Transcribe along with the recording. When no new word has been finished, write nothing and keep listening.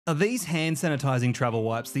Are these hand sanitizing travel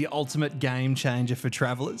wipes the ultimate game changer for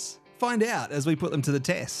travellers? Find out as we put them to the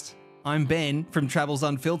test. I'm Ben from Travels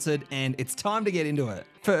Unfiltered, and it's time to get into it.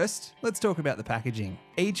 First, let's talk about the packaging.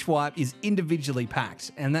 Each wipe is individually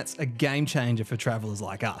packed, and that's a game changer for travellers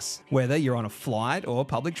like us. Whether you're on a flight or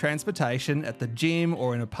public transportation, at the gym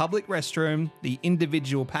or in a public restroom, the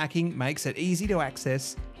individual packing makes it easy to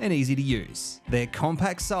access and easy to use. Their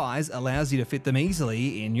compact size allows you to fit them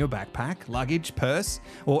easily in your backpack, luggage, purse,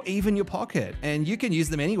 or even your pocket, and you can use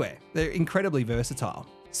them anywhere. They're incredibly versatile.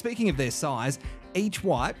 Speaking of their size, each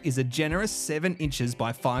wipe is a generous 7 inches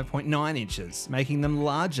by 5.9 inches, making them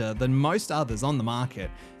larger than most others on the market,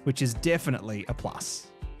 which is definitely a plus.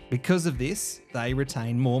 Because of this, they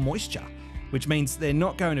retain more moisture, which means they're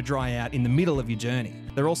not going to dry out in the middle of your journey.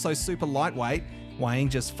 They're also super lightweight, weighing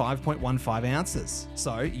just 5.15 ounces,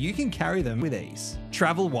 so you can carry them with ease.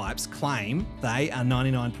 Travel wipes claim they are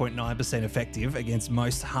 99.9% effective against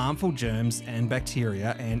most harmful germs and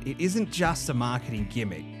bacteria, and it isn't just a marketing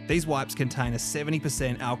gimmick. These wipes contain a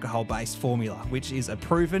 70% alcohol-based formula, which is a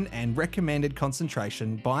proven and recommended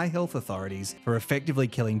concentration by health authorities for effectively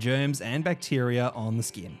killing germs and bacteria on the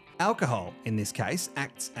skin. Alcohol, in this case,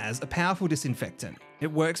 acts as a powerful disinfectant.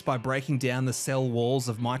 It works by breaking down the cell walls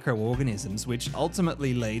of microorganisms, which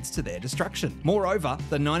ultimately leads to their destruction. Moreover,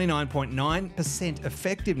 the 99.9%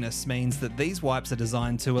 effectiveness means that these wipes are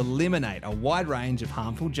designed to eliminate a wide range of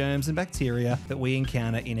harmful germs and bacteria that we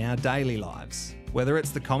encounter in our daily lives. Whether it's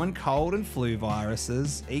the common cold and flu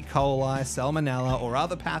viruses, E. coli, salmonella, or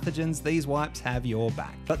other pathogens, these wipes have your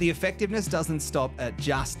back. But the effectiveness doesn't stop at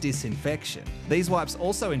just disinfection. These wipes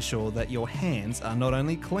also ensure that your hands are not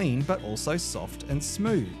only clean, but also soft and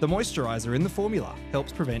smooth. The moisturizer in the formula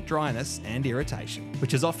helps prevent dryness and irritation,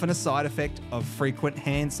 which is often a side effect of frequent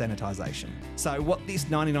hand sanitization. So what this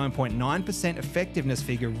 99.9% effectiveness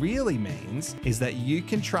figure really means is that you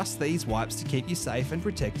can trust these wipes to keep you safe and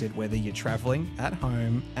protected, whether you're traveling, at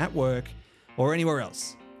home, at work, or anywhere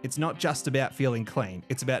else. It's not just about feeling clean,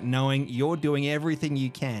 it's about knowing you're doing everything you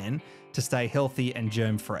can to stay healthy and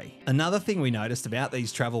germ-free. Another thing we noticed about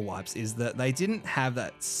these travel wipes is that they didn't have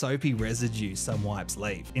that soapy residue some wipes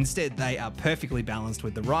leave. Instead, they are perfectly balanced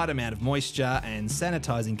with the right amount of moisture and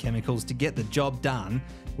sanitizing chemicals to get the job done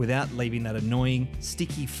without leaving that annoying,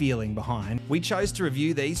 sticky feeling behind. We chose to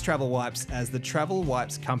review these travel wipes as the Travel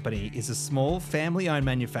Wipes Company is a small family-owned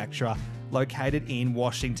manufacturer located in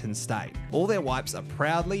Washington State. All their wipes are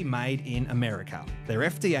proudly made in America. They're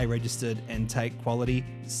FDA registered and take quality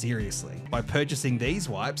seriously. By purchasing these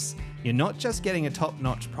wipes, you're not just getting a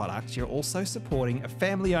top-notch product, you're also supporting a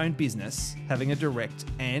family-owned business having a direct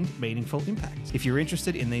and meaningful impact. If you're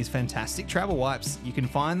interested in these fantastic travel wipes, you can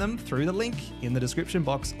find them through the link in the description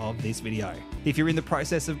box of this video. If you're in the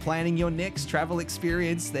process of planning your next travel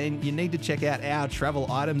experience, then you need to check out our travel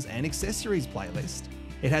items and accessories playlist.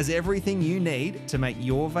 It has everything you need to make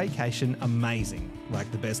your vacation amazing,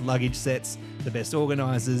 like the best luggage sets, the best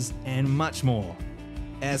organisers, and much more.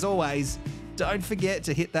 As always, don't forget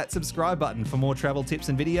to hit that subscribe button for more travel tips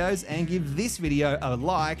and videos, and give this video a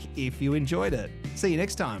like if you enjoyed it. See you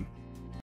next time.